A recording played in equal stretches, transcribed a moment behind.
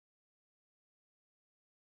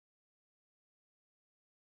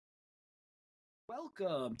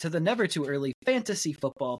Welcome to the Never Too Early Fantasy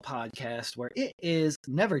Football Podcast, where it is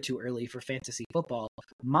never too early for fantasy football.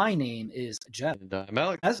 My name is Jeff. And I'm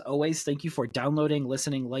Alex. As always, thank you for downloading,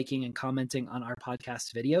 listening, liking, and commenting on our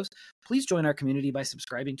podcast videos. Please join our community by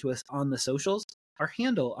subscribing to us on the socials. Our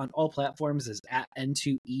handle on all platforms is at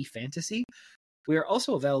N2E Fantasy. We are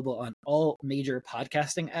also available on all major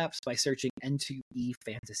podcasting apps by searching N2E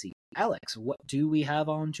Fantasy. Alex, what do we have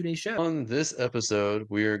on today's show? On this episode,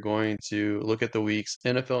 we are going to look at the week's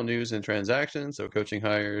NFL news and transactions, so coaching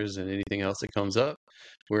hires and anything else that comes up.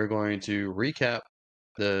 We're going to recap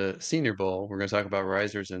the Senior Bowl. We're going to talk about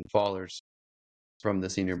risers and fallers from the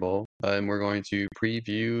Senior Bowl. And we're going to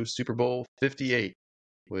preview Super Bowl 58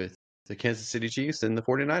 with the Kansas City Chiefs and the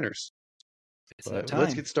 49ers. But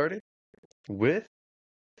let's get started with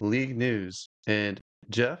league news. And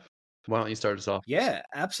Jeff, why don't you start us off? Yeah,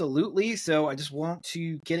 absolutely. So I just want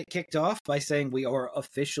to get it kicked off by saying we are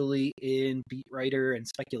officially in beat writer and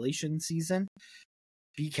speculation season.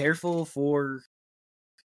 Be careful for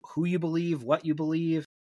who you believe, what you believe,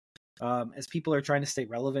 as people are trying to stay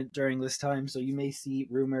relevant during this time. So you may see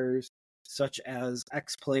rumors such as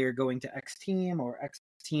X player going to X team or X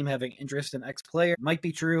team having interest in X player. It might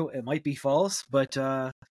be true, it might be false, but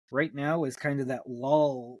right now is kind of that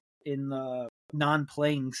lull in the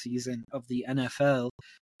non-playing season of the NFL,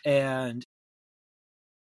 and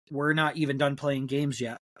we're not even done playing games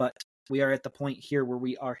yet, but we are at the point here where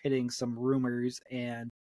we are hitting some rumors, and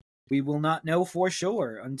we will not know for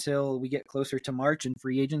sure until we get closer to March and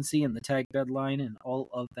free agency and the tag deadline and all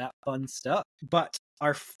of that fun stuff. But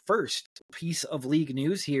our first piece of league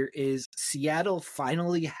news here is Seattle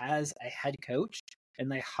finally has a head coach,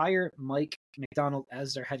 and they hire Mike McDonald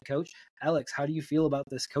as their head coach. Alex, how do you feel about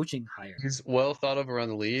this coaching hire? He's well thought of around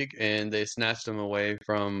the league, and they snatched him away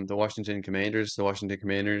from the Washington Commanders. The Washington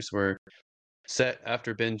Commanders were set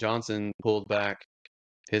after Ben Johnson pulled back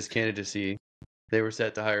his candidacy. They were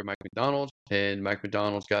set to hire Mike McDonald, and Mike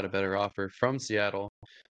McDonald's got a better offer from Seattle.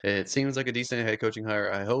 It seems like a decent head coaching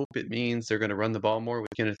hire. I hope it means they're going to run the ball more with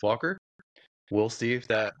Kenneth Walker. We'll see if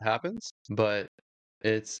that happens, but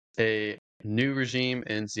it's a new regime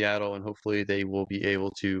in Seattle, and hopefully they will be able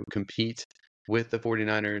to compete with the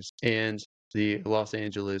 49ers and the Los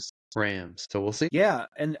Angeles Rams. So we'll see. Yeah,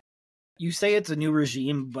 and you say it's a new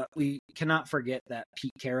regime, but we cannot forget that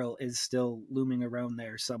Pete Carroll is still looming around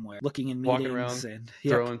there somewhere, looking in meetings. Walking around, and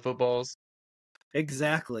throwing footballs.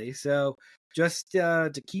 Exactly. So just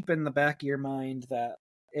to keep in the back of your mind that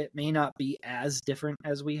it may not be as different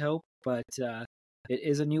as we hope, but it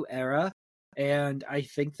is a new era. And I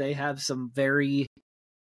think they have some very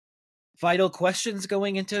vital questions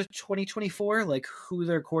going into 2024, like who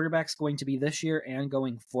their quarterback's going to be this year and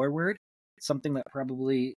going forward. Something that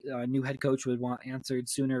probably a new head coach would want answered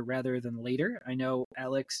sooner rather than later. I know,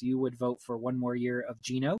 Alex, you would vote for one more year of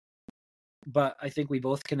Geno, but I think we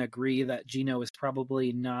both can agree that Geno is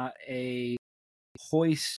probably not a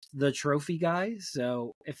hoist the trophy guy.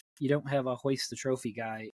 So if you don't have a hoist the trophy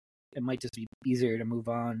guy, it might just be easier to move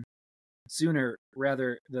on sooner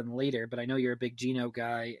rather than later. But I know you're a big Geno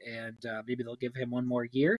guy, and maybe they'll give him one more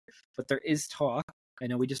year. But there is talk. I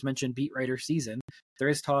know we just mentioned beat writer season. There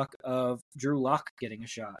is talk of Drew Lock getting a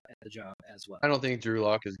shot at the job as well. I don't think Drew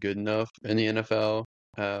Lock is good enough in the NFL.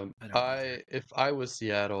 If I was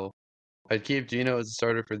Seattle, I'd keep Geno as a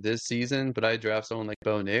starter for this season, but I'd draft someone like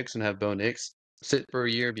Bo Nix and have Bo Nix sit for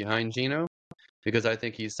a year behind Geno, because I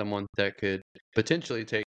think he's someone that could potentially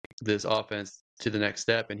take this offense to the next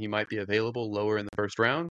step, and he might be available lower in the first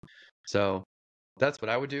round. So that's what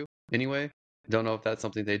I would do anyway. Don't know if that's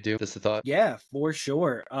something they do. Just a thought. Yeah, for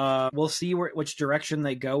sure. We'll see which direction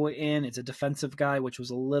they go in. It's a defensive guy, which was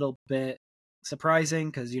a little bit surprising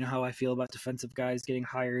because you know how I feel about defensive guys getting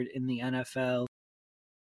hired in the NFL.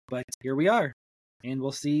 But here we are. And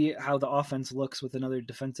we'll see how the offense looks with another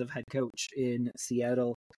defensive head coach in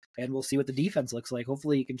Seattle. And we'll see what the defense looks like.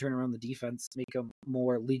 Hopefully you can turn around the defense, make them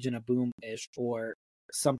more Legion of Boom-ish or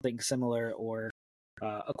something similar or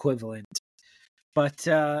equivalent. But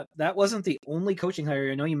that wasn't the only coaching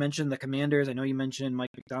hire. I know you mentioned the Commanders. I know you mentioned Mike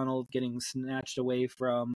McDonald getting snatched away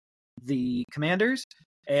from the Commanders.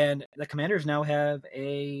 And the Commanders now have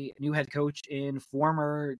a new head coach in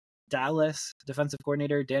former Dallas defensive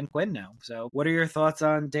coordinator Dan Quinn now. So what are your thoughts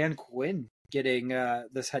on Dan Quinn getting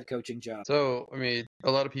this head coaching job? So, I mean,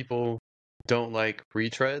 a lot of people don't like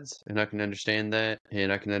retreads, and I can understand that.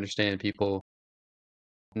 And I can understand people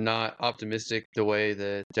not optimistic the way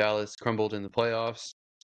that Dallas crumbled in the playoffs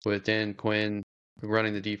with Dan Quinn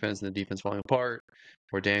running the defense and the defense falling apart,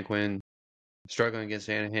 or Dan Quinn struggling against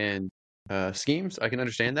Shanahan schemes. I can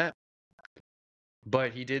understand that.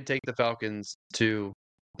 But he did take the Falcons to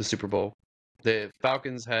the Super Bowl. The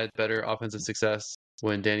Falcons had better offensive success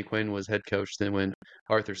when Danny Quinn was head coach than when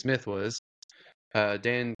Arthur Smith was.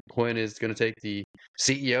 Dan Quinn is going to take the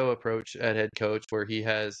CEO approach at head coach, where he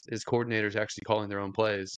has his coordinators actually calling their own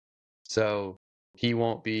plays. So he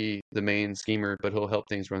won't be the main schemer, but he'll help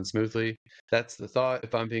things run smoothly. That's the thought.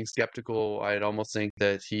 If I'm being skeptical, I'd almost think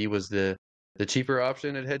that he was the cheaper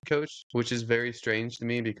option at head coach, which is very strange to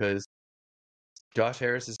me because Josh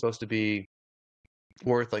Harris is supposed to be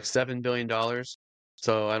worth like $7 billion.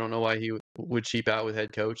 So I don't know why he would cheap out with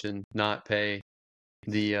head coach and not pay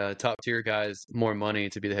the top tier guys more money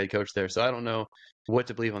to be the head coach there. So I don't know what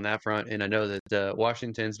to believe on that front. And I know that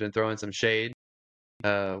Washington's been throwing some shade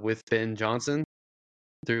with Ben Johnson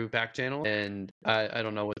through back channel, and I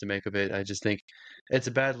don't know what to make of it. I just think it's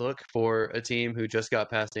a bad look for a team who just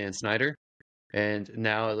got past Dan Snyder, and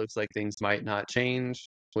now it looks like things might not change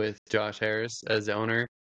with Josh Harris as the owner.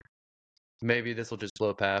 Maybe this will just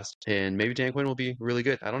blow past, and maybe Dan Quinn will be really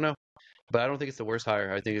good. I don't know. But I don't think it's the worst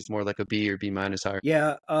hire. I think it's more like a B or B minus hire.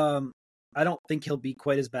 Yeah, I don't think he'll be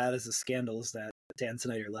quite as bad as the scandals that Dan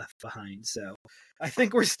Snyder left behind. So I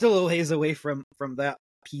think we're still a ways away from that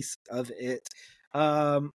piece of it.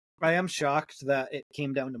 I am shocked that it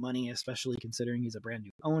came down to money, especially considering he's a brand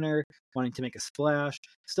new owner, wanting to make a splash.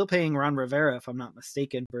 Still paying Ron Rivera, if I'm not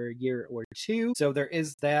mistaken, for a year or two. So there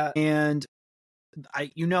is that. And I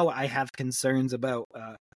have concerns about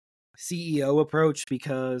CEO approach,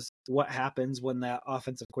 because what happens when that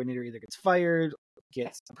offensive coordinator either gets fired,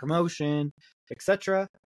 gets a promotion, etc.?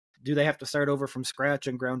 Do they have to start over from scratch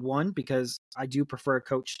in ground one? Because I do prefer a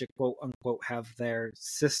coach to quote unquote have their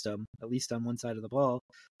system, at least on one side of the ball,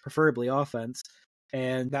 preferably offense.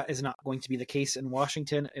 And that is not going to be the case in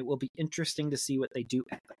Washington. It will be interesting to see what they do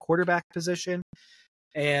at the quarterback position.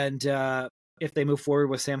 And if they move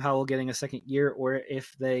forward with Sam Howell getting a second year, or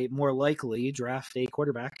if they more likely draft a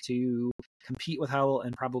quarterback to compete with Howell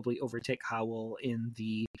and probably overtake Howell in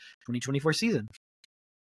the 2024 season.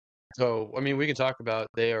 So, I mean, we can talk about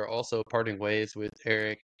they are also parting ways with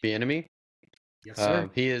Eric Bieniemy. Yes, sir.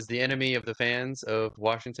 He is the enemy of the fans of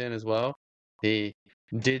Washington as well. He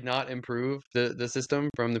did not improve the system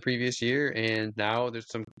from the previous year, and now there's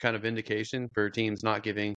some kind of indication for teams not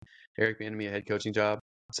giving Eric Bieniemy a head coaching job.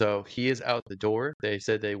 So he is out the door. They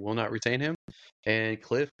said they will not retain him. And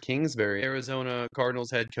Cliff Kingsbury, Arizona Cardinals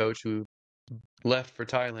head coach who left for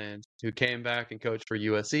Thailand, who came back and coached for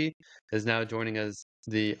USC, is now joining as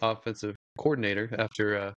the offensive coordinator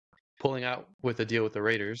after pulling out with a deal with the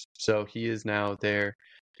Raiders. So he is now there.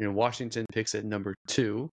 Washington picks at number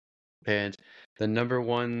 2. And the number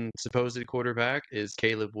 1 supposed quarterback is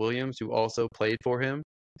Caleb Williams, who also played for him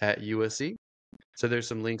at USC. So there's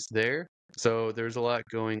some links there. So there's a lot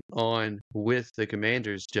going on with the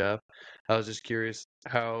Commanders, Jeff. I was just curious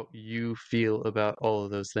how you feel about all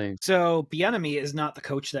of those things. So Bieniemy is not the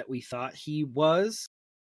coach that we thought he was.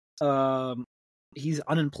 He's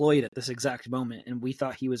unemployed at this exact moment, and we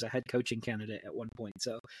thought he was a head coaching candidate at one point.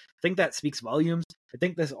 So I think that speaks volumes. I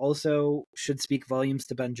think this also should speak volumes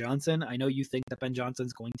to Ben Johnson. I know you think that Ben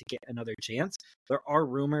Johnson's going to get another chance. There are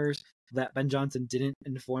rumors that Ben Johnson didn't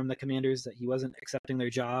inform the Commanders that he wasn't accepting their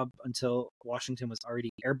job until Washington was already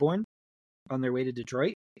airborne on their way to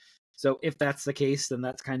Detroit. So if that's the case, then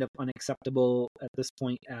that's kind of unacceptable at this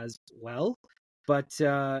point as well. But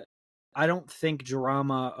I don't think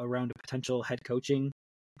drama around a potential head coaching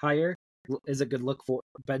hire is a good look for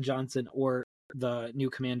Ben Johnson or the new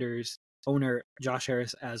Commanders owner, Josh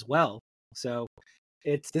Harris, as well. So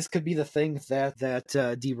this could be the thing that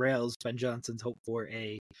derails Ben Johnson's hope for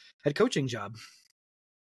a head coaching job.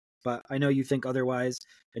 But I know you think otherwise,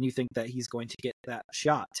 and you think that he's going to get that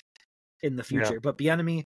shot in the future. Yeah. But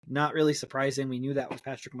Bieniemy, not really surprising. We knew that was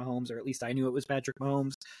Patrick Mahomes, or at least I knew it was Patrick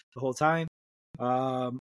Mahomes the whole time.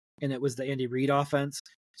 And it was the Andy Reid offense.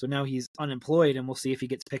 So now he's unemployed, and we'll see if he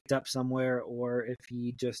gets picked up somewhere or if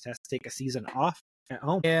he just has to take a season off at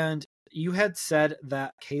home. And you had said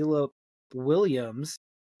that Caleb Williams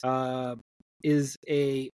is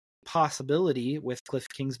a possibility with Cliff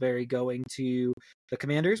Kingsbury going to the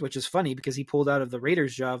Commanders, which is funny because he pulled out of the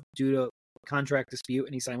Raiders job due to contract dispute,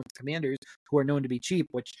 and he signed with the Commanders, who are known to be cheap,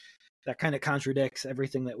 which that kind of contradicts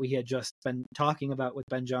everything that we had just been talking about with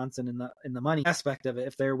Ben Johnson in the money aspect of it,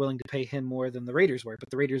 if they're willing to pay him more than the Raiders were. But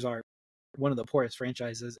the Raiders are one of the poorest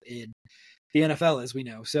franchises in the NFL, as we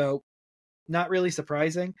know. So not really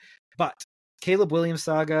surprising. But Caleb Williams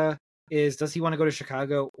saga is, does he want to go to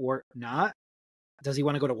Chicago or not? Does he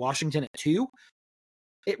want to go to Washington at 2?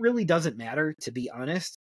 It really doesn't matter, to be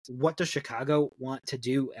honest. What does Chicago want to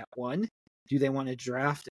do at 1? Do they want to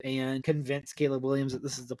draft and convince Caleb Williams that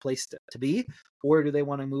this is the place to be? Or do they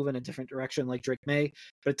want to move in a different direction like Drake May?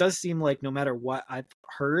 But it does seem like no matter what I've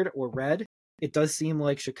heard or read, it does seem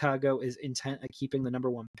like Chicago is intent on keeping the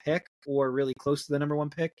number 1 pick or really close to the number 1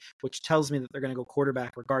 pick, which tells me that they're going to go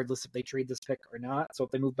quarterback regardless if they trade this pick or not. So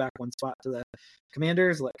if they move back 1 spot to the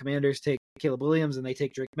Commanders, let Commanders take Caleb Williams and they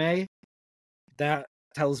take Drake May, that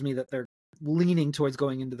tells me that they're leaning towards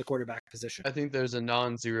going into the quarterback position. I think there's a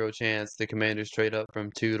non-zero chance the Commanders trade up from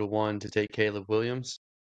 2 to 1 to take Caleb Williams.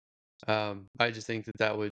 I just think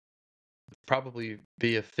that would probably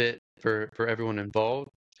be a fit for everyone involved.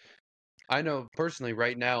 I know personally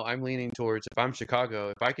right now I'm leaning towards, if I'm Chicago,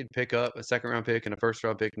 if I could pick up a 2nd-round pick and a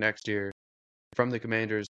 1st-round pick next year from the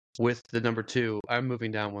Commanders with the number 2, I'm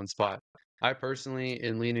moving down 1 spot. I personally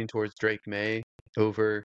am leaning towards Drake May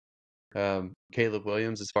over Caleb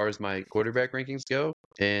Williams as far as my quarterback rankings go.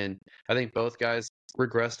 And I think both guys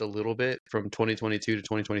regressed a little bit from 2022 to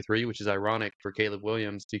 2023, which is ironic for Caleb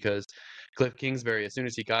Williams because Cliff Kingsbury, as soon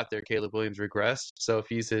as he got there, Caleb Williams regressed. So if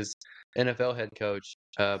he's his NFL head coach,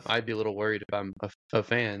 I'd be a little worried if I'm a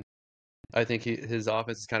fan. I think his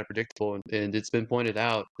offense is kind of predictable, and it's been pointed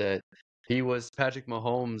out that he was Patrick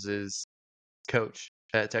Mahomes' coach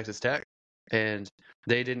at Texas Tech, and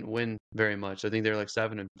they didn't win very much. I think they were like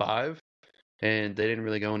 7-5, and they didn't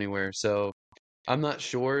really go anywhere. So I'm not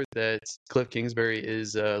sure that Cliff Kingsbury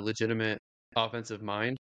is a legitimate offensive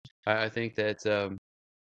mind. I think that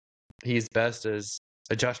he's best as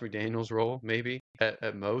a Josh McDaniels role, maybe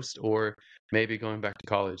at most, or maybe going back to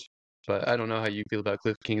college. But I don't know how you feel about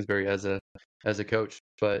Cliff Kingsbury as a coach.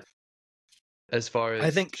 But as far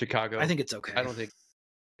as Chicago, I think it's okay. I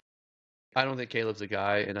don't think Caleb's a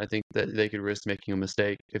guy, and I think that they could risk making a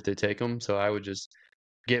mistake if they take him. So I would just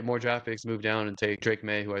get more draft picks, move down, and take Drake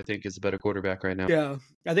May, who I think is a better quarterback right now. Yeah,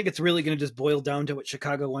 I think it's really going to just boil down to what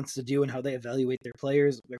Chicago wants to do and how they evaluate their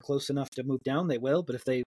players. If they're close enough to move down, they will. But if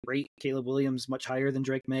they rate Caleb Williams much higher than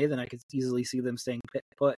Drake May, then I could easily see them staying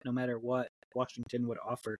put no matter what Washington would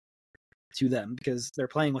offer to them, because they're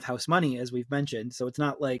playing with house money, as we've mentioned. So it's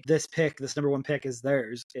not like this number 1 pick is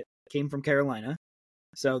theirs. It came from Carolina.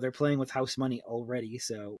 So they're playing with house money already.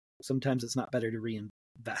 So sometimes it's not better to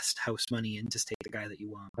reinvest house money and just take the guy that you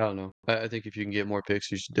want. I don't know. I think if you can get more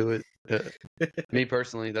picks, you should do it. Me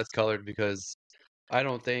personally, that's colored because I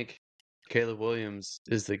don't think Caleb Williams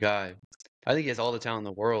is the guy. I think he has all the talent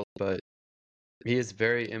in the world, but he is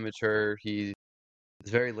very immature. He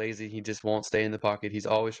is very lazy. He just won't stay in the pocket. He's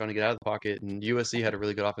always trying to get out of the pocket. And USC had a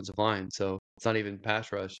really good offensive line, so it's not even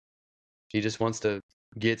pass rush. He just wants to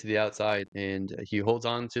get to the outside, and he holds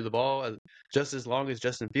on to the ball just as long as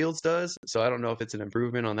Justin Fields does. So I don't know if it's an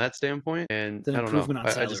improvement on that standpoint, and I don't know.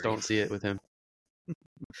 I just don't see it with him.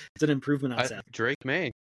 It's an improvement on salary.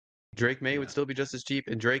 Drake May would still be just as cheap,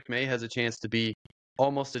 and Drake May has a chance to be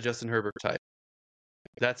almost a Justin Herbert type.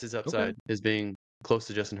 That's his upside, is being close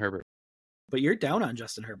to Justin Herbert. But you're down on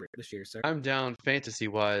Justin Herbert this year, sir. I'm down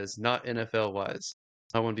fantasy-wise, not NFL-wise.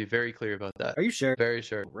 I want to be very clear about that. Are you sure? Very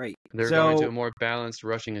sure. Right. They're going to a more balanced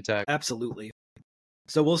rushing attack. Absolutely.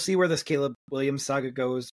 So we'll see where this Caleb Williams saga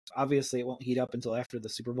goes. Obviously, it won't heat up until after the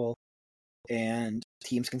Super Bowl, and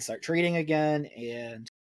teams can start trading again, and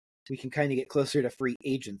we can kind of get closer to free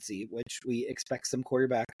agency, which we expect some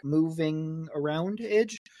quarterback moving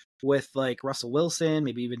around-age with like Russell Wilson,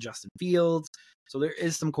 maybe even Justin Fields. So there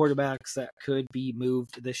is some quarterbacks that could be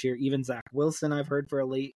moved this year. Even Zach Wilson, I've heard, for a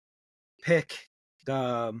late pick.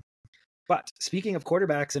 But speaking of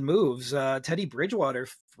quarterbacks and moves, Teddy Bridgewater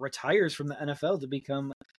retires from the NFL to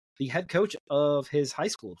become the head coach of his high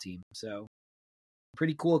school team. So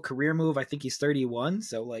pretty cool career move. I think he's 31,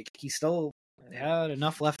 so like he still had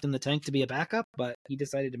enough left in the tank to be a backup, but he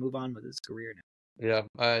decided to move on with his career now. Yeah,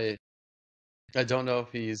 I don't know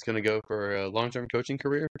if he's going to go for a long-term coaching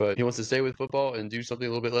career, but he wants to stay with football and do something a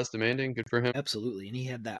little bit less demanding. Good for him. Absolutely, and he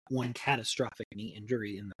had that one catastrophic knee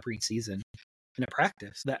injury in the preseason in a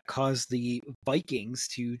practice that caused the Vikings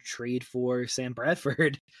to trade for Sam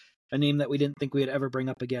Bradford, a name that we didn't think we'd ever bring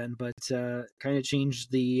up again, but kind of changed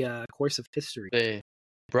the course of history. They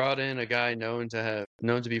brought in a guy known to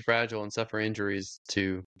be fragile and suffer injuries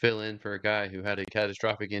to fill in for a guy who had a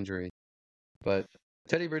catastrophic injury. But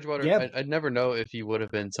Teddy Bridgewater, I'd never know if he would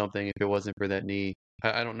have been something if it wasn't for that knee.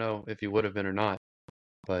 I don't know if he would have been or not.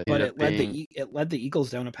 But it led the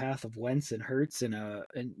Eagles down a path of Wentz and Hurts and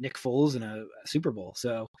Nick Foles in a Super Bowl.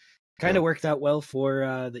 So kind of worked out well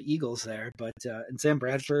for the Eagles there. But and Sam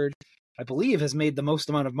Bradford, I believe, has made the most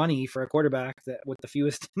amount of money for a quarterback that with the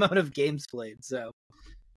fewest amount of games played. So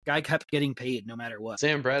guy kept getting paid no matter what.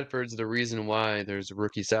 Sam Bradford's the reason why there's a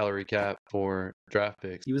rookie salary cap for draft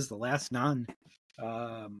picks. He was the last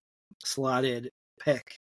slotted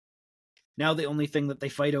pick. Now the only thing that they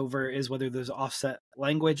fight over is whether there's offset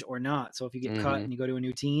language or not. So if you get cut and you go to a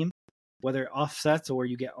new team, whether it offsets or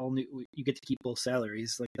you get you get to keep both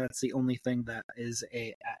salaries. Like that's the only thing that is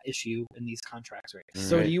a issue in these contracts right now.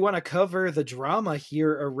 So do you want to cover the drama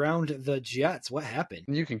here around the Jets? What happened?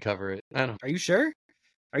 You can cover it. I don't. Are you sure?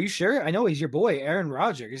 Are you sure? I know he's your boy, Aaron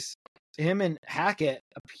Rodgers. Him and Hackett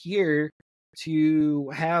appear to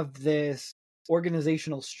have this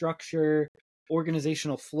organizational structure,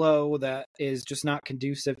 organizational flow that is just not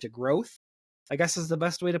conducive to growth, I guess is the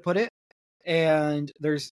best way to put it. And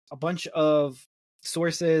there's a bunch of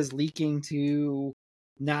sources leaking to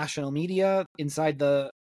national media inside the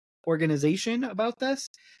organization about this.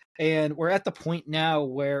 And we're at the point now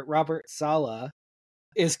where Robert Saleh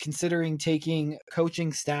is considering taking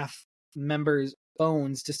coaching staff members'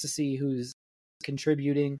 phones just to see who's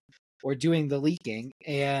contributing or doing the leaking.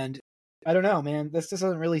 And I don't know, man, this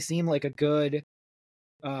doesn't really seem like a good,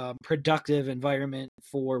 productive environment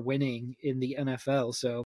for winning in the NFL.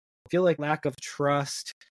 So I feel like lack of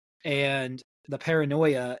trust and the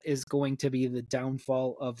paranoia is going to be the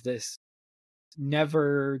downfall of this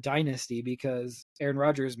never dynasty, because Aaron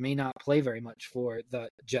Rodgers may not play very much for the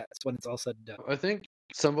Jets when it's all said and done. I think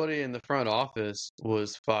somebody in the front office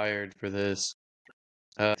was fired for this.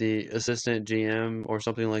 The assistant GM or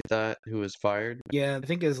something like that who was fired. Yeah, I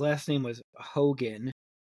think his last name was Hogan.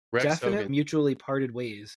 Rex Definite Hogan. mutually parted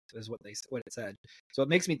ways is what it said. So it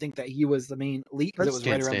makes me think that he was the main leak, because it was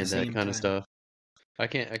right around the same that kind time. of stuff. I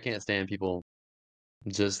can't stand people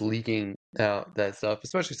just leaking out that stuff,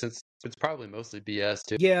 especially since it's probably mostly BS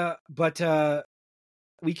too. Yeah, but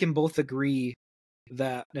we can both agree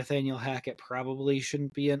that Nathaniel Hackett probably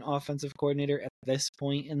shouldn't be an offensive coordinator at this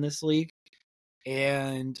point in this league.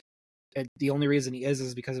 And the only reason he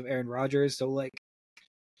is because of Aaron Rodgers. So, like,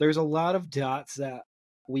 there's a lot of dots that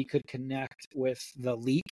we could connect with the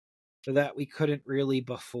leak that we couldn't really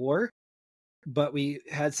before, but we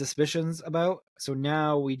had suspicions about. So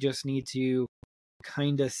now we just need to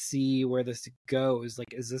kind of see where this goes.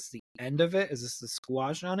 Like, is this the end of it? Is this the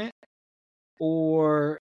squash on it?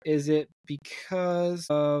 Or is it because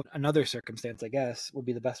of another circumstance, I guess, would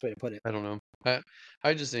be the best way to put it. I don't know.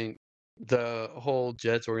 I just think the whole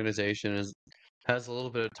Jets organization has a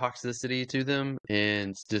little bit of toxicity to them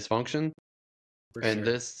and dysfunction. And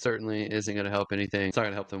this certainly isn't going to help anything. It's not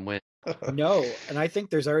going to help them win. No, and I think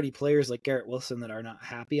there's already players like Garrett Wilson that are not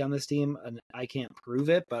happy on this team, and I can't prove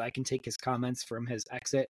it, but I can take his comments from his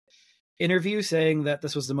exit interview saying that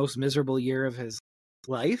this was the most miserable year of his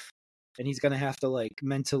life, and he's going to have to, like,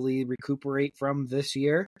 mentally recuperate from this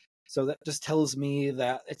year. So that just tells me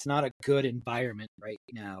that it's not a good environment right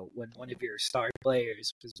now when one of your star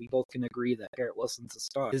players, because we both can agree that Garrett Wilson's a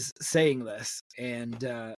star, is saying this. And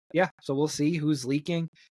yeah, so we'll see who's leaking.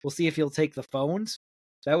 We'll see if he'll take the phones.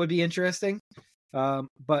 That would be interesting.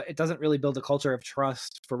 But it doesn't really build a culture of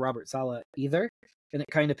trust for Robert Saleh either. And it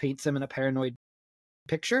kind of paints him in a paranoid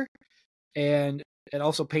picture. And it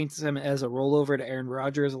also paints him as a rollover to Aaron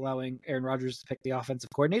Rodgers, allowing Aaron Rodgers to pick the offensive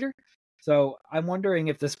coordinator. So I'm wondering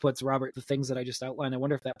if this puts Robert, the things that I just outlined, I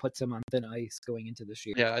wonder if that puts him on thin ice going into this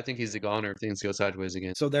year. Yeah, I think he's a goner if things go sideways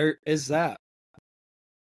again. So there is that.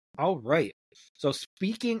 All right. So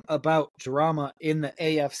speaking about drama in the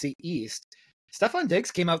AFC East, Stephon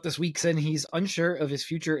Diggs came out this week saying he's unsure of his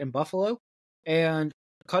future in Buffalo, and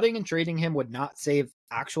cutting and trading him would not save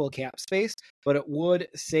actual cap space, but it would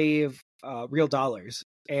save real dollars.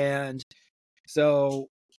 And so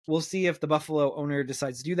we'll see if the Buffalo owner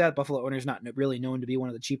decides to do that. Buffalo owner is not really known to be one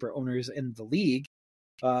of the cheaper owners in the league.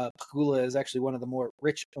 Pagula is actually one of the more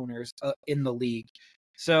rich owners in the league.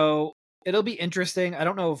 So it'll be interesting. I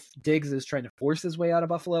don't know if Diggs is trying to force his way out of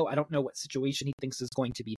Buffalo. I don't know what situation he thinks is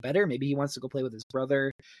going to be better. Maybe he wants to go play with his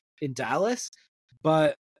brother in Dallas.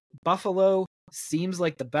 But Buffalo seems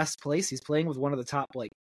like the best place. He's playing with one of the top,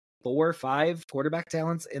 like, 4 or 5 quarterback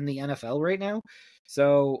talents in the NFL right now.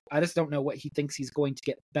 So I just don't know what he thinks he's going to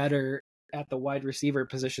get better at the wide receiver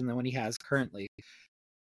position than what he has currently.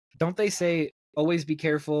 Don't they say always be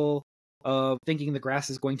careful of thinking the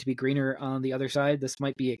grass is going to be greener on the other side? This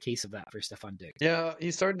might be a case of that for Stephon Diggs. Yeah,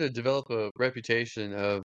 he's starting to develop a reputation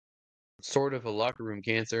of sort of a locker room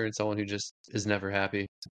cancer and someone who just is never happy.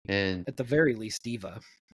 And at the very least, diva.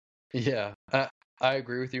 Yeah, I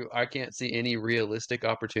agree with you. I can't see any realistic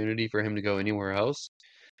opportunity for him to go anywhere else.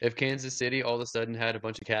 If Kansas City all of a sudden had a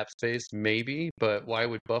bunch of cap space, maybe, but why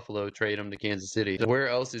would Buffalo trade him to Kansas City? Where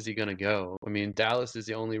else is he going to go? I mean, Dallas is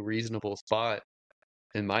the only reasonable spot,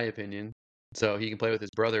 in my opinion. So he can play with his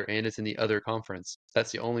brother, and it's in the other conference.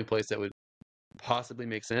 That's the only place that would possibly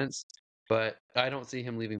make sense. but I don't see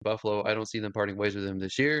him leaving Buffalo. I don't see them parting ways with him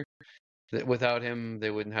this year. Without him, they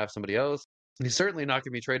wouldn't have somebody else. He's certainly not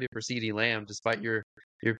going to be traded for CeeDee Lamb, despite your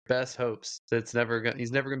best hopes. He's never going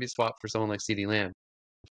to be swapped for someone like CeeDee Lamb.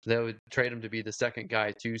 They would trade him to be the second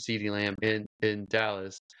guy to CeeDee Lamb in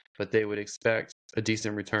Dallas, but they would expect a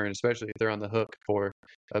decent return, especially if they're on the hook for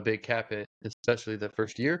a big cap hit, especially the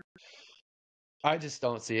first year. I just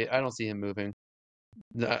don't see it. I don't see him moving.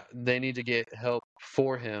 They need to get help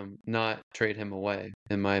for him, not trade him away,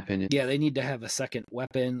 in my opinion. Yeah, they need to have a second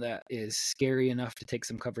weapon that is scary enough to take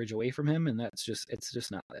some coverage away from him, and it's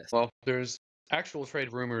just not this. Well, there's actual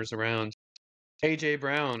trade rumors around A.J.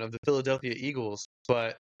 Brown of the Philadelphia Eagles,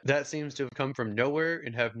 but that seems to have come from nowhere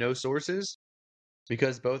and have no sources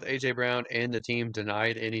because both A.J. Brown and the team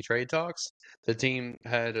denied any trade talks. The team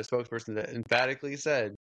had a spokesperson that emphatically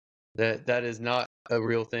said that that is not a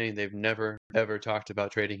real thing. They've never, ever talked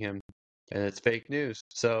about trading him, and it's fake news.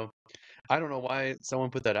 So I don't know why someone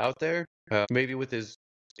put that out there. Maybe with his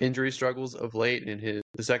injury struggles of late and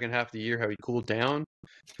the second half of the year, how he cooled down,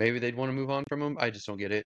 maybe they'd want to move on from him. I just don't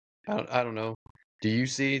get it. I don't know. Do you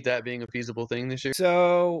see that being a feasible thing this year?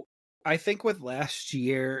 So I think with last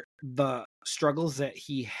year, the struggles that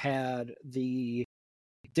he had,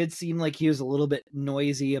 did seem like he was a little bit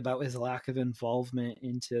noisy about his lack of involvement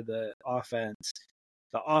into the offense.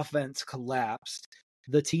 The offense collapsed.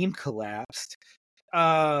 The team collapsed.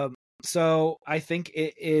 So I think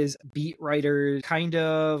it is beat writers kind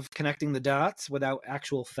of connecting the dots without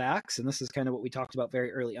actual facts. And this is kind of what we talked about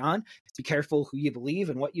very early on. Be careful who you believe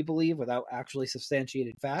and what you believe without actually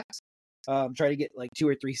substantiated facts. Try to get like 2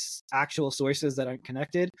 or 3 actual sources that aren't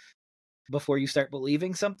connected before you start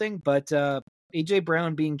believing something. But A.J.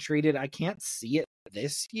 Brown being traded, I can't see it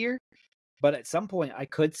this year. But at some point, I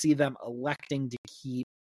could see them electing to keep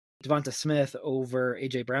Devonta Smith over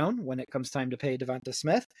A.J. Brown when it comes time to pay Devonta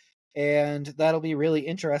Smith. And that'll be really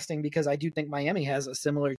interesting because I do think Miami has a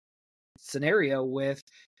similar scenario with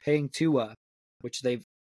paying Tua, which they've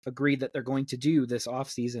agreed that they're going to do this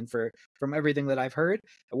offseason from everything that I've heard.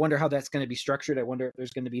 I wonder how that's going to be structured. I wonder if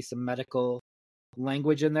there's going to be some medical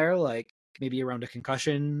language in there, like maybe around a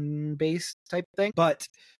concussion-based type thing. But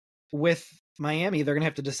with Miami, they're going to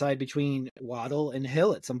have to decide between Waddle and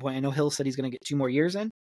Hill at some point. I know Hill said he's going to get 2 more years in.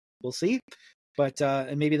 We'll see. But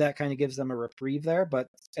and maybe that kind of gives them a reprieve there. But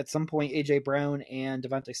at some point, A.J. Brown and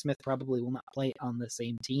Devonta Smith probably will not play on the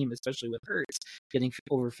same team, especially with Hurts getting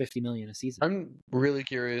over $50 million a season. I'm really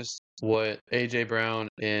curious what A.J. Brown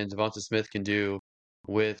and Devonta Smith can do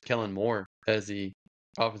with Kellen Moore as the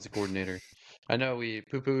offensive coordinator. I know we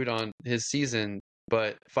poo-pooed on his season,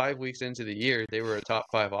 but 5 weeks into the year, they were a top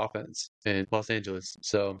 5 offense in Los Angeles.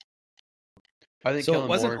 So I think so Kellen it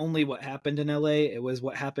wasn't Moore, only what happened in LA, it was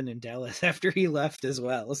what happened in Dallas after he left as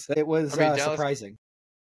well. So it was surprising.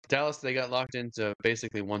 Dallas, they got locked into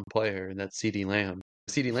basically one player, and that's CeeDee Lamb.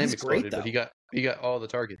 CeeDee Lamb He's exploded, great, though. but he got all the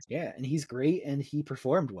targets. Yeah, and he's great, and he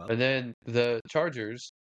performed well. And then the Chargers,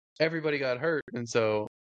 everybody got hurt, and so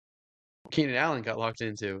Keenan Allen got locked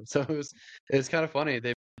into. So it was kind of funny.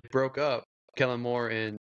 They broke up Kellen Moore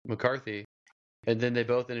and McCarthy, and then they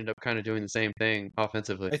both ended up kind of doing the same thing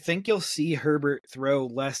offensively. I think you'll see Herbert throw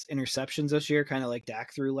less interceptions this year, kind of like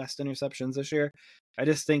Dak threw less interceptions this year. I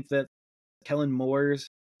just think that Kellen Moore's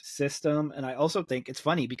system, and I also think it's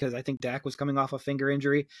funny because I think Dak was coming off a finger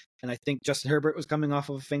injury, and I think Justin Herbert was coming off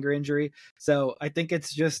of a finger injury. So I think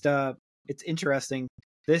it's just it's interesting.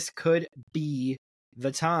 This could be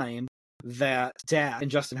the time that Dak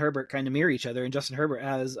and Justin Herbert kind of mirror each other, and Justin Herbert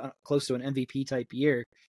has close to an MVP type year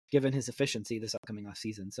given his efficiency this upcoming off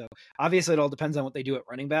season. So obviously it all depends on what they do at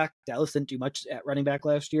running back. Dallas didn't do much at running back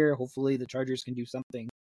last year. Hopefully the Chargers can do something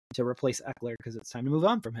to replace Eckler because it's time to move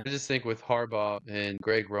on from him. I just think with Harbaugh and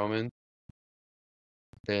Greg Roman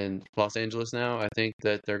in Los Angeles now, I think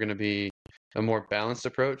that they're going to be a more balanced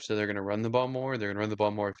approach. So they're going to run the ball more. They're going to run the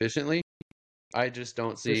ball more efficiently. I just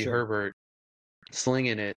don't see Herbert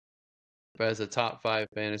slinging it as a top 5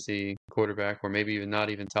 fantasy quarterback, or maybe even not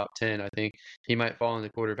even top 10. I think he might fall in the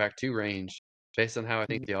quarterback 2 range based on how I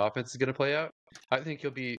think the offense is going to play out. I think he'll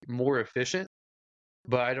be more efficient,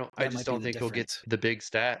 but I just don't think he'll get the big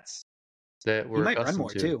stats that we're accustomed to. He might run more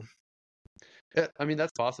too. Yeah, I mean,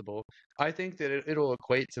 that's possible. I think that it'll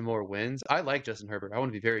equate to more wins. I like Justin Herbert. I want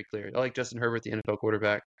to be very clear. I like Justin Herbert, the NFL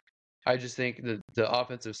quarterback. I just think the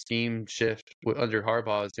offensive scheme shift under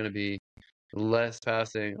Harbaugh is going to be less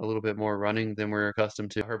passing, a little bit more running than we're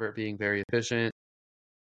accustomed to. Herbert being very efficient.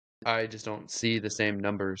 I just don't see the same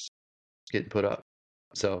numbers getting put up.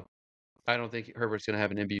 So I don't think Herbert's going to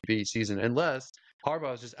have an MVP season unless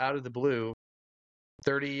Harbaugh is just out of the blue.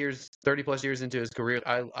 30 plus years into his career,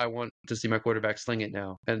 I want to see my quarterback sling it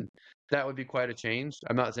now. And that would be quite a change.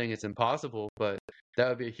 I'm not saying it's impossible, but that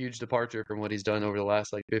would be a huge departure from what he's done over the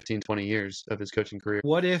last like 15, 20 years of his coaching career.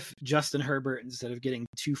 What if Justin Herbert, instead of getting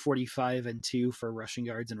 245 and 2 for rushing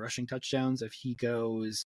yards and rushing touchdowns, if he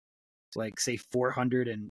goes like, say,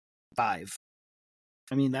 405?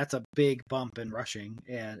 I mean, that's a big bump in rushing,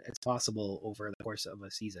 and it's possible over the course of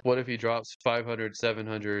a season. What if he drops 500,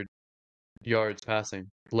 700 yards passing,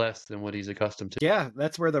 less than what he's accustomed to? Yeah,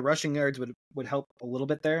 that's where the rushing yards would help a little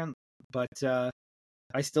bit there. But I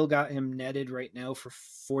still got him netted right now for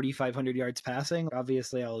 4,500 yards passing.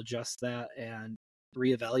 Obviously, I'll adjust that and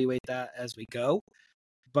reevaluate that as we go.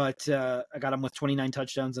 But I got him with 29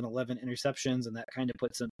 touchdowns and 11 interceptions, and that kind of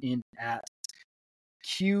puts him in at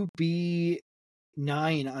QB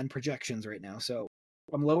 9 on projections right now. So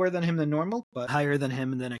I'm lower than him than normal, but higher than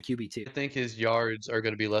him than a QB2. I think his yards are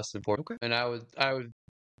going to be less than 4. Okay. And I would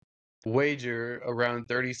wager around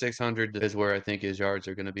 3,600 is where I think his yards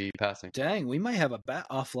are going to be passing. Dang, we might have a bet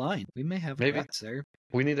offline. We may have a bet, sir.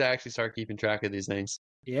 We need to actually start keeping track of these things.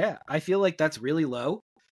 Yeah, I feel like that's really low.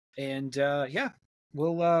 And yeah,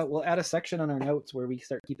 we'll add a section on our notes where we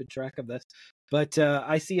start keeping track of this. But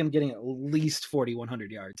I see him getting at least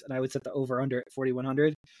 4,100 yards, and I would set the over-under at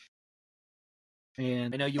 4,100.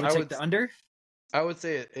 And I know you would take the under? I would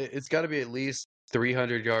say it's got to be at least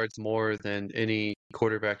 300 yards more than any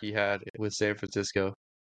quarterback he had with San Francisco.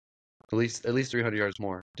 At least 300 yards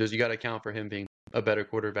more. Just you got to account for him being a better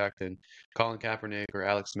quarterback than Colin Kaepernick or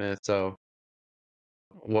Alex Smith. So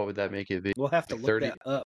what would that make it be? We'll have to Like look 30? that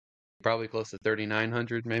up. Probably close to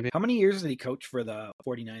 3,900 maybe. How many years did he coach for the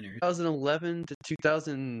 49ers? 2011 to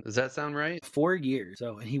 2000. Does that sound right? 4 years.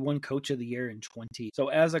 So, and he won Coach of the Year in 20. So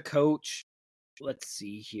as a coach, let's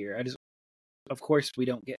see here. Of course, we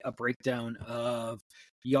don't get a breakdown of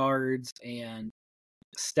yards and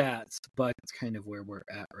stats, but it's kind of where we're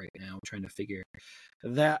at right now, trying to figure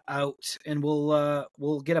that out. And we'll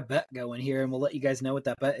get a bet going here, and we'll let you guys know what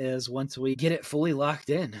that bet is once we get it fully locked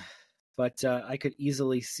in. But I could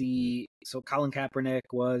easily see, so Colin Kaepernick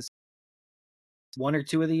was 1 or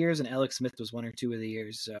 2 of the years, and Alex Smith was 1 or 2 of the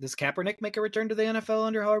years. Does Kaepernick make a return to the NFL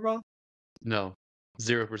under Harbaugh? No.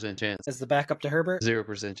 0% chance. As the backup to Herbert?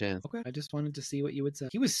 0% chance. Okay. I just wanted to see what you would say.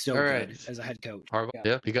 He was so All right. good as a head coach. Harbaugh,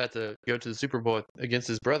 yeah. He got to go to the Super Bowl against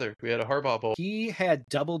his brother. We had a Harbaugh Bowl. He had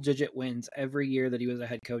double-digit wins every year that he was a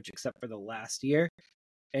head coach, except for the last year.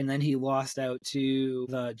 And then he lost out to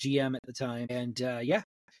the GM at the time. And yeah,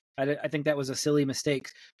 I think that was a silly mistake.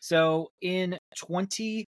 So in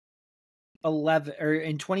 2011 or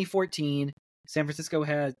in 2014, San Francisco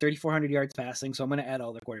had 3,400 yards passing. So I'm going to add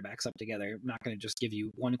all the quarterbacks up together. I'm not going to just give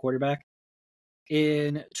you one quarterback.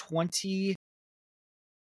 In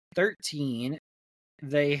 2013,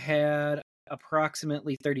 they had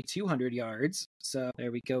approximately 3,200 yards. So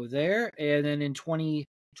there we go there. And then in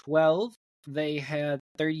 2012, they had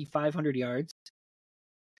 3,500 yards.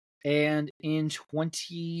 And in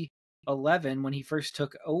 2011, when he first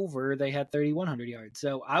took over, they had 3,100 yards.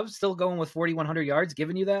 So I was still going with 4,100 yards,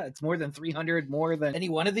 giving you that. It's more than 300 more than any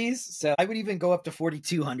one of these. So I would even go up to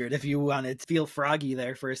 4,200 if you wanted to feel froggy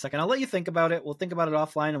there for a second. I'll let you think about it. We'll think about it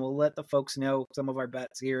offline, and we'll let the folks know some of our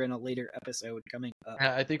bets here in a later episode coming up.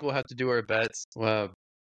 I think we'll have to do our bets. I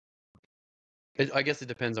guess it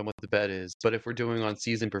depends on what the bet is. But if we're doing on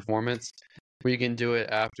season performance, we can do it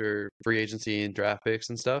after free agency and draft picks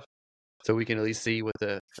and stuff. So we can at least see what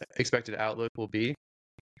the expected outlook will be.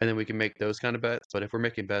 And then we can make those kind of bets. But if we're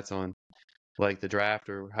making bets on like the draft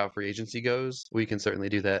or how free agency goes, we can certainly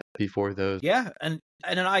do that before those. Yeah, and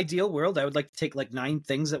in an ideal world, I would like to take like 9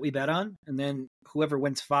 things that we bet on, and then whoever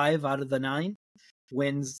wins 5 out of the 9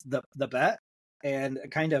 wins the bet. And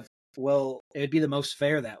kind of, well, it would be the most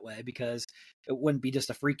fair that way, because it wouldn't be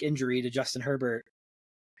just a freak injury to Justin Herbert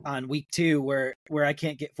on week 2 where I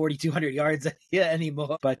can't get 4,200 yards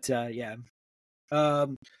anymore. But yeah.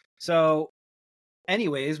 So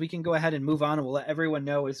anyways, we can go ahead and move on, and we'll let everyone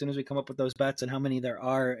know as soon as we come up with those bets and how many there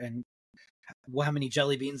are and how many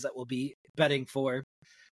jelly beans that we'll be betting for.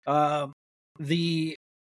 The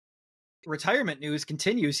retirement news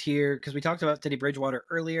continues here because we talked about Teddy Bridgewater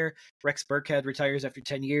earlier. Rex Burkhead retires after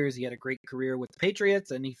 10 years. He had a great career with the Patriots,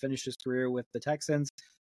 and he finished his career with the Texans.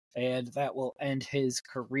 And that will end his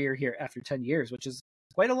career here after 10 years, which is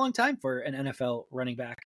quite a long time for an NFL running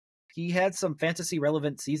back. He had some fantasy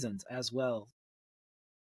relevant seasons as well,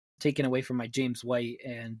 taken away from my James White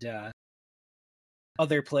and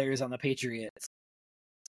other players on the Patriots,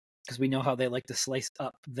 because we know how they like to slice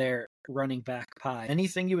up their running back pie.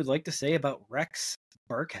 Anything you would like to say about Rex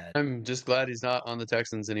Burkhead? I'm just glad he's not on the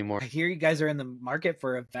Texans anymore. I hear you guys are in the market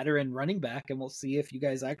for a veteran running back, and we'll see if you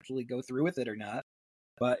guys actually go through with it or not.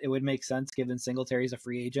 but it would make sense given Singletary's a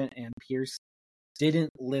free agent and Pierce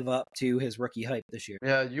didn't live up to his rookie hype this year.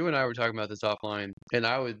 Yeah, you and I were talking about this offline, and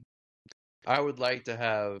I would like to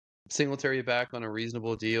have Singletary back on a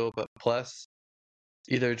reasonable deal, but plus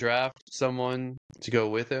either draft someone to go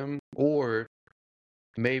with him or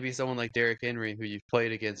maybe someone like Derrick Henry, who you've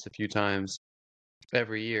played against a few times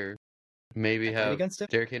every year. Maybe I played have against him.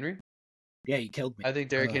 Derrick Henry. Yeah, you killed me. I think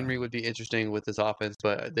Derrick Henry would be interesting with this offense,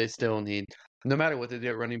 but they still need, no matter what they do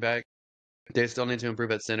at running back, they still need to improve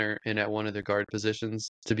at center and at one of their guard positions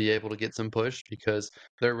to be able to get some push because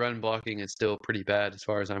their run blocking is still pretty bad as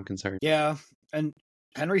far as I'm concerned. Yeah, and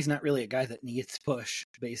Henry's not really a guy that needs push,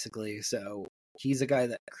 basically. So he's a guy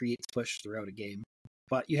that creates push throughout a game.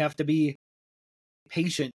 But you have to be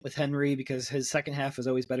patient with Henry because his second half is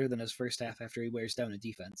always better than his first half after he wears down a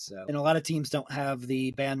defense. So, and a lot of teams don't have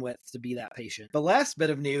the bandwidth to be that patient. The last bit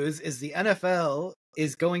of news is the NFL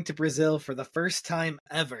is going to Brazil for the first time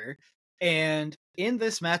ever. And in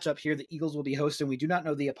this matchup here, the Eagles will be hosting. We do not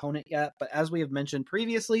know the opponent yet, but as we have mentioned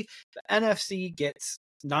previously, the NFC gets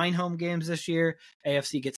 9 home games this year.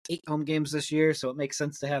 AFC gets 8 home games this year, so it makes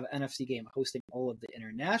sense to have NFC game hosting all of the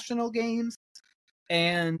international games.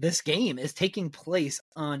 And this game is taking place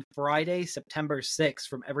on Friday, September 6th,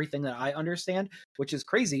 from everything that I understand, which is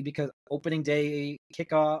crazy because opening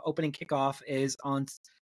kickoff is on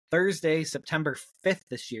Thursday, September 5th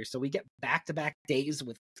this year. So we get back-to-back days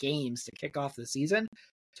with games to kick off the season.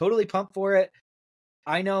 Totally pumped for it.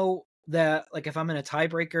 I know that, like, if I'm in a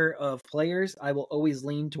tiebreaker of players, I will always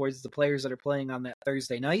lean towards the players that are playing on that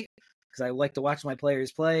Thursday night because I like to watch my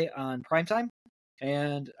players play on primetime.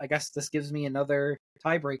 And I guess this gives me another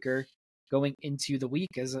tiebreaker going into the week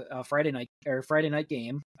as a Friday night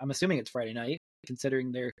game. I'm assuming it's Friday night,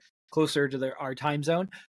 considering they're closer to our time zone,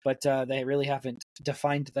 but they really haven't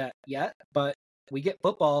defined that yet. But we get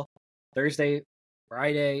football Thursday,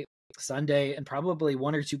 Friday, Sunday, and probably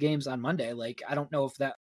 1 or 2 games on Monday. Like, I don't know if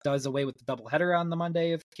that does away with the doubleheader on the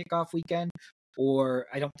Monday of kickoff weekend, or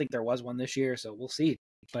I don't think there was one this year, so we'll see.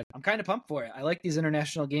 But I'm kind of pumped for it. I like these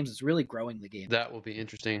international games. It's really growing the game. That will be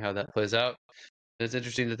interesting how that plays out. It's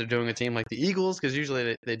interesting that they're doing a team like the Eagles because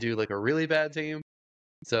usually they do like a really bad team.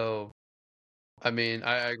 So, I mean,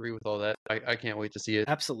 I agree with all that. I can't wait to see it.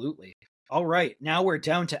 Absolutely. All right. Now we're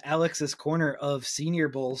down to Alex's corner of Senior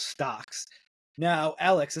Bowl stocks. Now,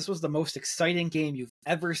 Alex, this was the most exciting game you've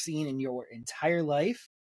ever seen in your entire life.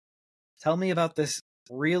 Tell me about this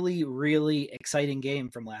really, really exciting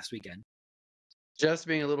game from last weekend. Just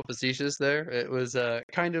being a little facetious there, it was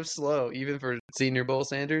kind of slow, even for Senior Bowl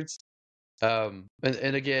standards. And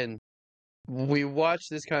again, we watch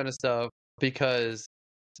this kind of stuff because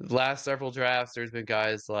the last several drafts, there's been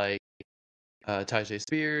guys like Tyjae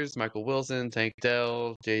Spears, Michael Wilson, Tank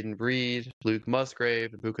Dell, Jaden Breed, Luke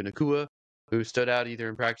Musgrave, and Puka Nakua, who stood out either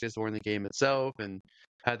in practice or in the game itself and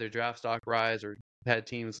had their draft stock rise or had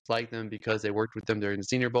teams like them because they worked with them during the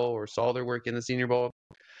Senior Bowl or saw their work in the Senior Bowl.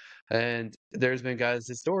 And there's been guys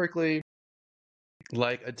historically,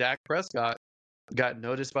 like a Dak Prescott, got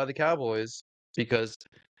noticed by the Cowboys because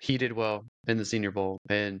he did well in the Senior Bowl.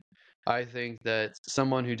 And I think that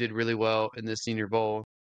someone who did really well in the Senior Bowl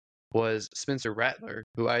was Spencer Rattler,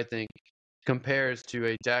 who I think compares to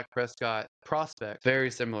a Dak Prescott prospect very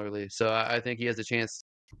similarly. So I think he has a chance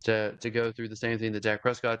to go through the same thing that Dak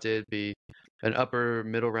Prescott did, be an upper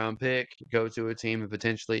middle round pick, go to a team and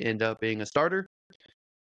potentially end up being a starter.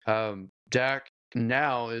 Dak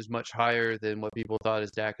now is much higher than what people thought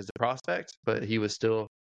as Dak as a prospect, but he was still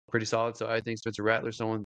pretty solid. So I think Spencer Rattler is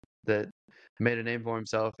someone that made a name for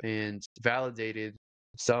himself and validated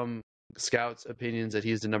some scouts' opinions that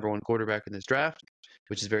he's the number 1 quarterback in this draft,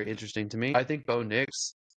 which is very interesting to me. I think Bo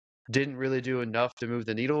Nix didn't really do enough to move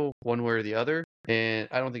the needle one way or the other, and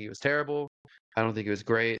I don't think he was terrible. I don't think he was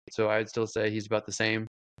great, so I'd still say he's about the same.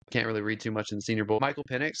 Can't really read too much in the Senior Bowl. Michael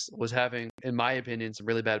Penix was having, in my opinion, some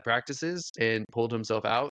really bad practices and pulled himself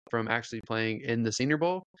out from actually playing in the Senior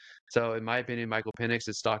Bowl. So, in my opinion, Michael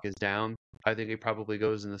Penix's stock is down. I think he probably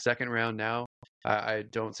goes in the second round now. I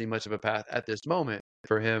don't see much of a path at this moment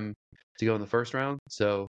for him to go in the first round.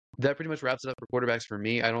 So, that pretty much wraps it up for quarterbacks for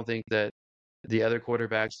me. I don't think that the other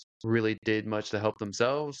quarterbacks really did much to help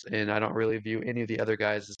themselves, and I don't really view any of the other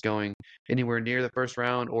guys as going anywhere near the first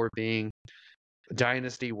round or being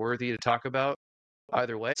dynasty worthy to talk about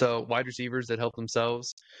either way. So wide receivers that help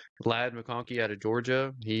themselves. Glad McConkey out of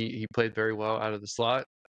Georgia. He played very well out of the slot.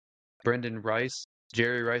 Brendan Rice,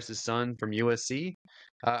 Jerry Rice's son from USC.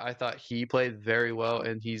 I thought he played very well,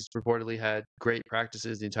 and he's reportedly had great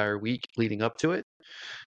practices the entire week leading up to it.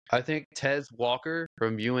 I think Tez Walker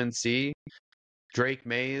from UNC, Drake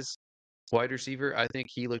Mays, wide receiver, I think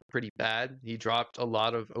he looked pretty bad. He dropped a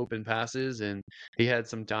lot of open passes, and he had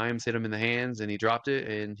some dimes hit him in the hands, and he dropped it,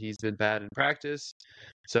 and he's been bad in practice.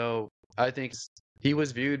 So I think he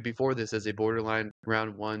was viewed before this as a borderline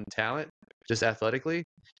round 1 talent, just athletically.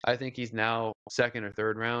 I think he's now second or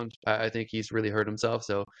third round. I think he's really hurt himself,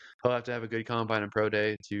 so he'll have to have a good combine and pro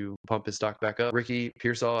day to pump his stock back up. Ricky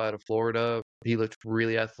Pearsall out of Florida, he looked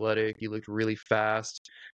really athletic. He looked really fast.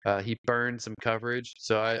 He burned some coverage,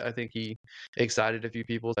 so I think he excited a few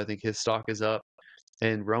people. I think his stock is up.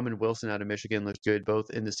 And Roman Wilson out of Michigan looked good both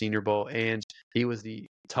in the Senior Bowl, and he was the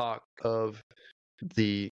talk of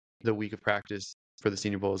the week of practice for the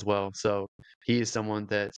Senior Bowl as well. So he is someone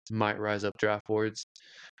that might rise up draft boards.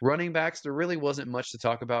 Running backs, there really wasn't much to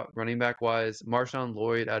talk about running back wise. Marshawn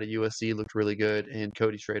Lloyd out of USC looked really good, and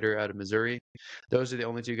Cody Schrader out of Missouri. Those are the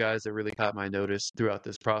only two guys that really caught my notice throughout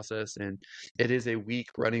this process. And it is a weak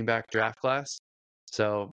running back draft class,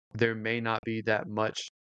 so there may not be that much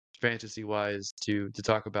fantasy wise to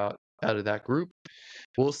talk about out of that group.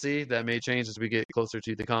 We'll see. That may change as we get closer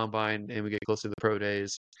to the combine and we get closer to the pro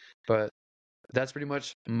days. But that's pretty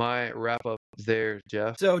much my wrap up there,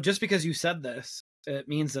 Jeff. So just because you said this, it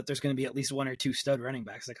means that there's going to be at least 1 or 2 stud running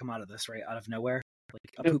backs that come out of this, right? Out of nowhere. Like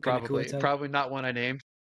a Puka Nacua type. Probably not one I named.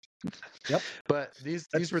 Yep. But these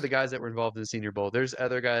were the guys that were involved in the Senior Bowl. There's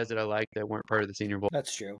other guys that I like that weren't part of the Senior Bowl.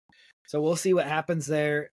 That's true. So we'll see what happens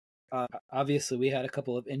there. Obviously, we had a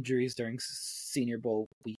couple of injuries during Senior Bowl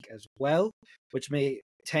week as well, which may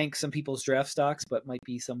tank some people's draft stocks, but might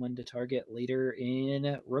be someone to target later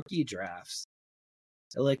in rookie drafts.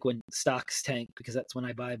 I like when stocks tank because that's when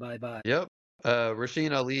I buy. Yep.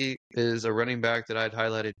 Rasheen Ali is a running back that I'd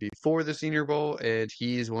highlighted before the Senior Bowl, and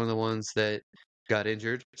he's one of the ones that got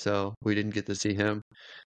injured, so we didn't get to see him.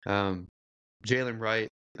 Jalen Wright,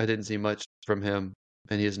 I didn't see much from him,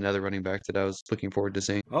 and he is another running back that I was looking forward to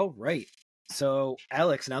seeing. Oh, right. So,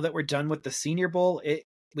 Alex, now that we're done with the Senior Bowl,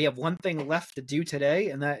 we have one thing left to do today,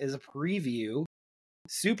 and that is a preview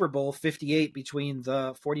Super Bowl 58 between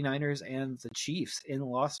the 49ers and the Chiefs in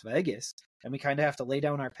Las Vegas. And we kind of have to lay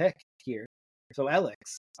down our pick here. So,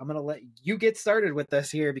 Alex, I'm going to let you get started with this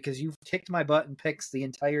here because you've kicked my butt in picks the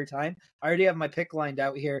entire time. I already have my pick lined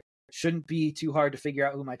out here. Shouldn't be too hard to figure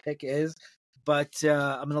out who my pick is. But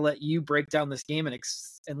I'm going to let you break down this game and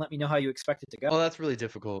let me know how you expect it to go. Well, that's really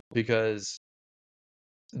difficult because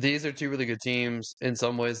these are two really good teams. In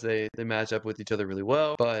some ways, they match up with each other really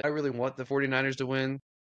well. But I really want the 49ers to win.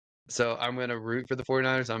 So I'm going to root for the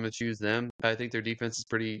 49ers. I'm going to choose them. I think their defense is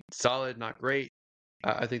pretty solid, not great.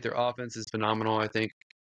 I think their offense is phenomenal. I think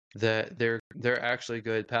that they're actually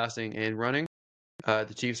good passing and running.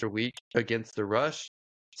 The Chiefs are weak against the rush.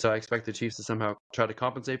 So I expect the Chiefs to somehow try to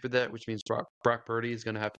compensate for that, which means Brock Purdy is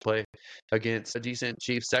going to have to play against a decent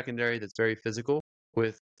Chiefs secondary that's very physical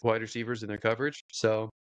with wide receivers in their coverage. So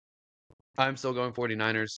I'm still going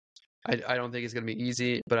 49ers. I don't think it's going to be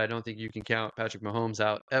easy, but I don't think you can count Patrick Mahomes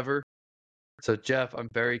out ever. So, Jeff, I'm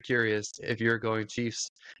very curious if you're going Chiefs,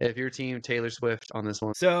 if your team Taylor Swift on this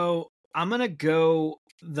one. So I'm going to go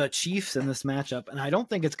the Chiefs in this matchup, and I don't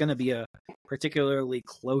think it's going to be a particularly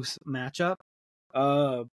close matchup.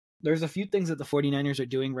 There's a few things that the 49ers are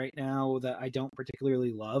doing right now that I don't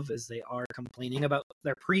particularly love as they're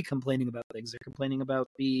pre-complaining about things. They're complaining about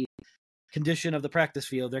the condition of the practice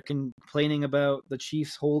field. They're complaining about the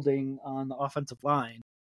Chiefs holding on the offensive line.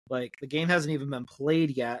 Like, the game hasn't even been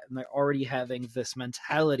played yet, and they're already having this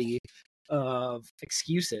mentality of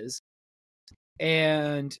excuses.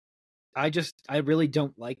 And I really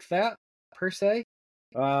don't like that, per se.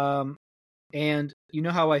 And you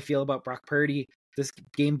know how I feel about Brock Purdy. This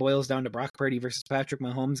game boils down to Brock Purdy versus Patrick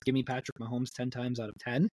Mahomes. Give me Patrick Mahomes 10 times out of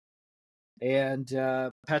 10. And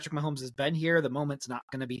Patrick Mahomes has been here. The moment's not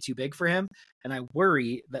going to be too big for him. And I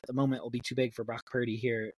worry that the moment will be too big for Brock Purdy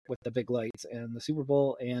here with the big lights and the Super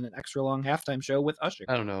Bowl and an extra long halftime show with Usher.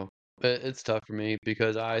 I don't know. It's tough for me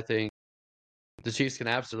because I think the Chiefs can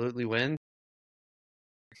absolutely win.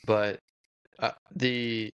 But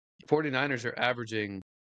the 49ers are averaging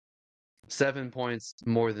 7 points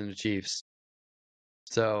more than the Chiefs.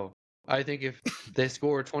 So I think if they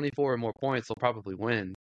score 24 or more points, they'll probably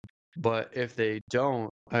win. But if they don't,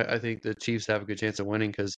 I think the Chiefs have a good chance of winning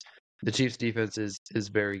because the Chiefs' defense is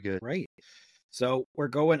very good. Right. So we're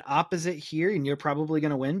going opposite here, and you're probably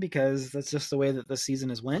going to win because that's just the way that the season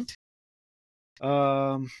has went.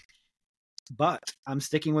 But I'm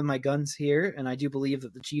sticking with my guns here, and I do believe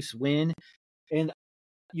that the Chiefs win. And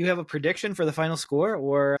you have a prediction for the final score,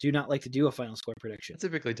 or do you not like to do a final score prediction? I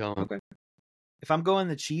typically don't. Okay. If I'm going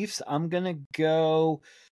the Chiefs, I'm going to go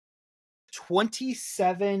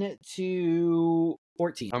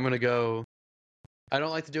 27-14. I'm going to go I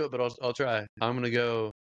don't like to do it, but I'll try. I'm gonna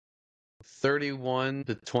go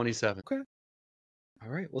 31-27. Okay. All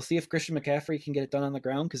right. We'll see if Christian McCaffrey can get it done on the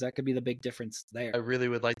ground, because that could be the big difference there. I really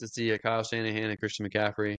would like to see a Kyle Shanahan and Christian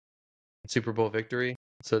McCaffrey Super Bowl victory,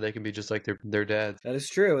 so they can be just like their dads. That is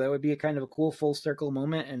true. That would be a kind of a cool full circle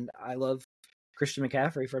moment, and I love Christian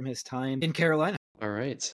McCaffrey from his time in Carolina. All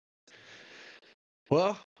right.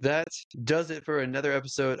 Well, that does it for another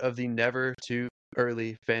episode of the Never Too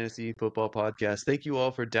Early Fantasy Football Podcast. Thank you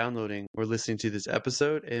all for downloading or listening to this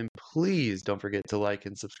episode, and please don't forget to like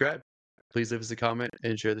and subscribe. Please leave us a comment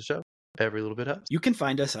and share the show. Every little bit helps. You can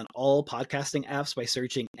find us on all podcasting apps by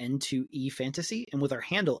searching N2E Fantasy, and with our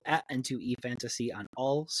handle at N2E Fantasy on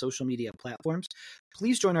all social media platforms.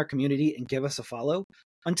 Please join our community and give us a follow.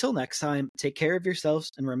 Until next time, take care of yourselves,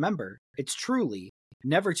 and remember, it's truly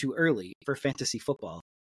never too early for fantasy football.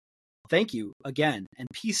 Thank you again, and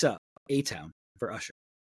peace up, A-Town, for Usher.